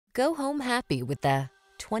Go home happy with the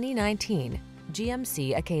 2019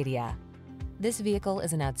 GMC Acadia. This vehicle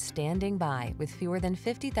is an outstanding buy with fewer than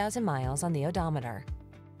 50,000 miles on the odometer.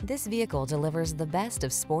 This vehicle delivers the best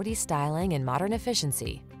of sporty styling and modern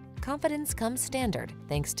efficiency. Confidence comes standard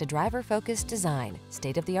thanks to driver-focused design,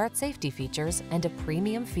 state-of-the-art safety features, and a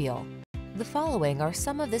premium feel. The following are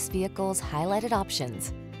some of this vehicle's highlighted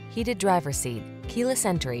options: heated driver's seat, keyless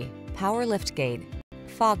entry, power liftgate,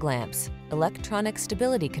 fog lamps, electronic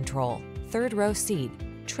stability control, third row seat,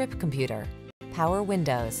 trip computer, power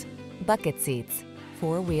windows, bucket seats,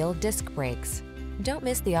 four-wheel disc brakes. Don't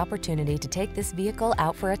miss the opportunity to take this vehicle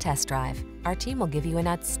out for a test drive. Our team will give you an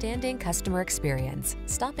outstanding customer experience.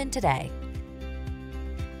 Stop in today.